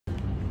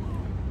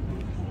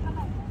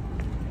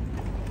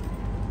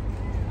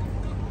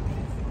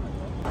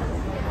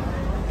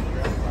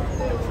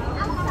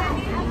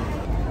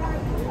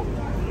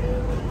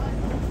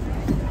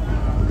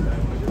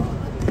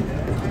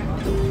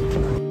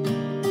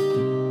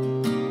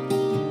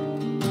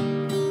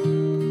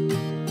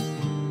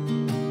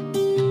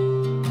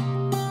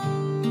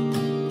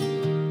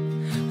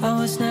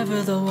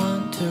never the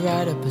one to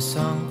write up a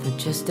song for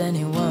just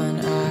anyone.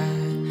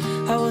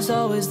 I was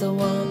always the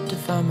one to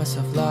find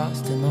myself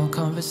lost in long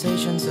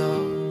conversations.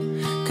 Oh,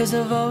 'cause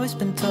I've always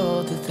been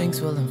told that things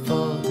will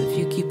unfold if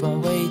you keep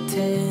on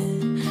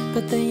waiting.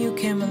 But then you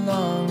came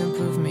along and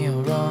proved me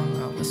all wrong.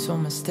 I was so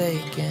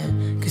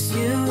mistaken. 'Cause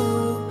you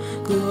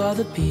glue all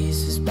the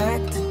pieces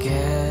back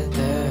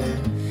together.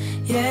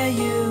 Yeah,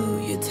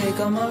 you take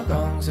all my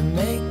wrongs and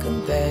make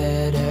them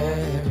better.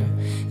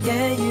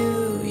 Yeah,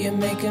 you're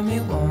making me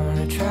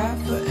wanna try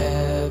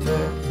forever.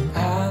 And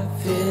I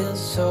feel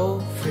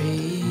so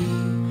free,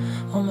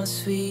 oh my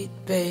sweet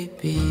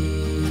baby.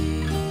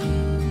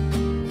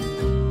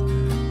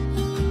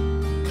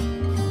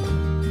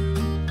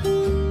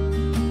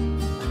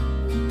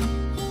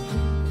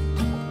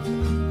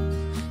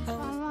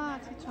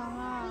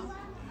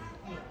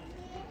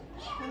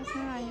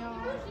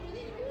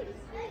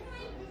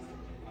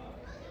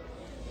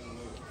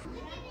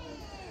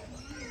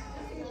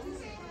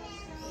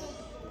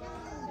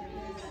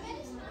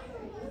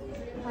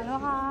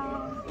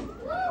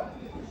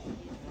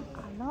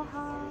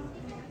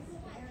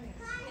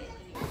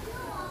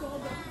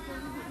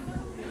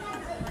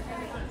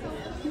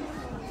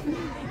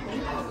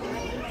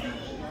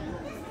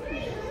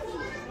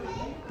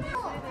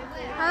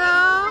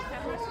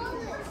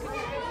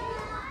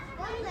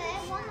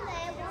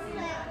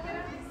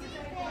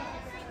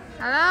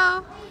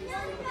 Hello。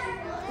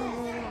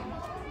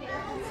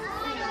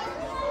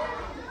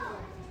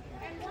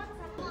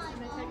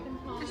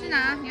要去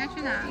哪？你要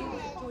去哪？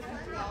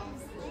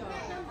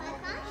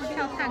去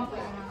跳探戈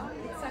吗？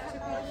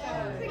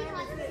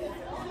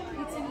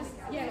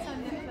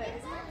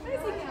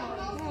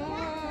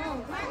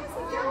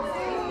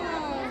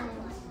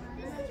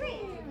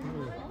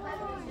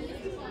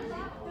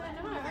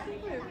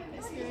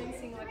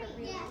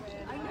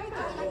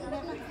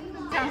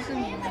像是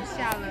你们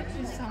下了，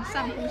从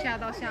上铺下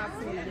到下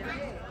铺一样。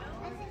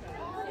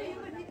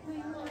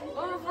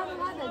Oh, how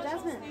about that,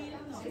 Jasmine?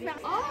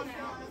 Oh,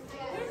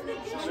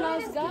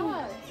 smells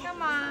good. 干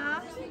嘛？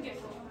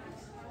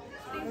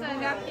盯着人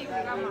家屁股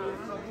干嘛？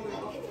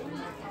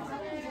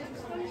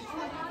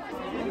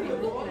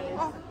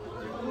哦。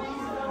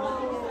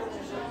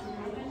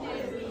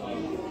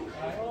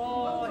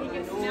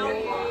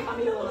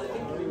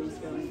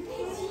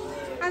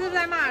他是不是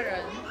在骂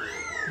人？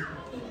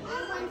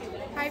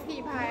拍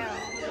屁拍啊！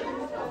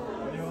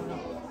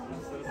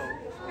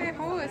哎，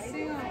好恶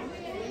心哦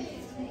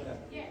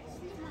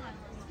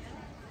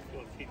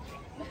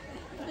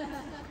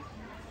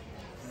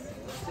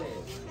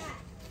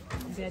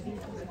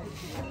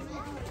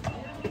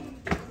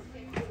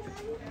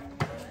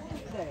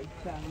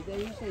！They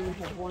usually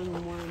have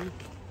one-on-one,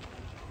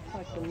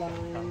 like the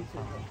lines.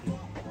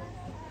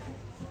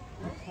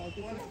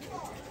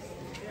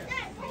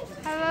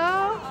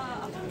 Hello.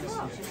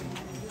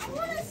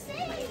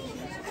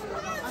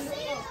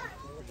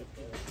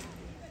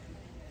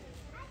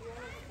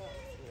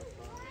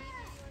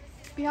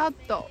 不要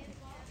抖，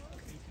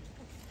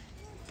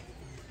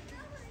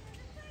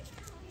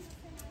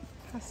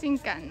好性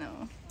感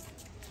哦！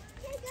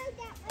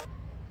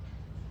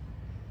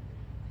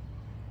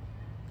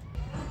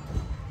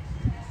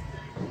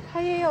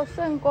它也有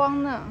圣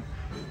光呢，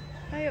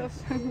它有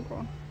圣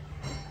光。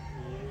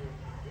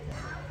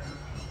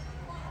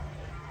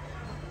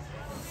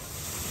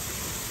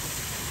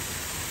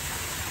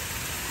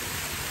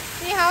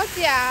你好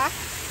假！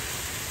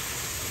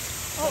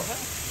哦。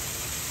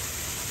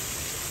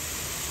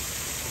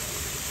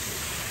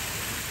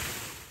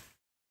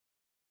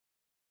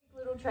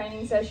Little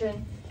training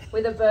session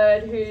with a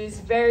bird who's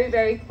very,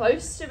 very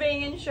close to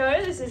being in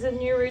show. This is a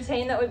new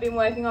routine that we've been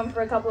working on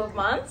for a couple of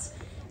months.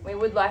 We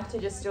would like to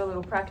just do a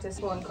little practice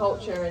on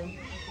culture, and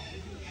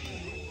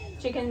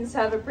chickens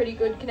have a pretty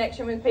good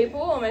connection with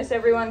people. Almost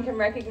everyone can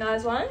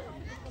recognise one.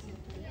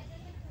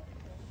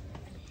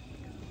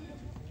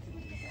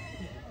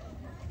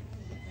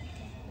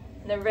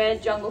 The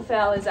red jungle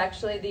fowl is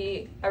actually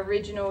the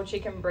original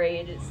chicken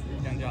breed. It's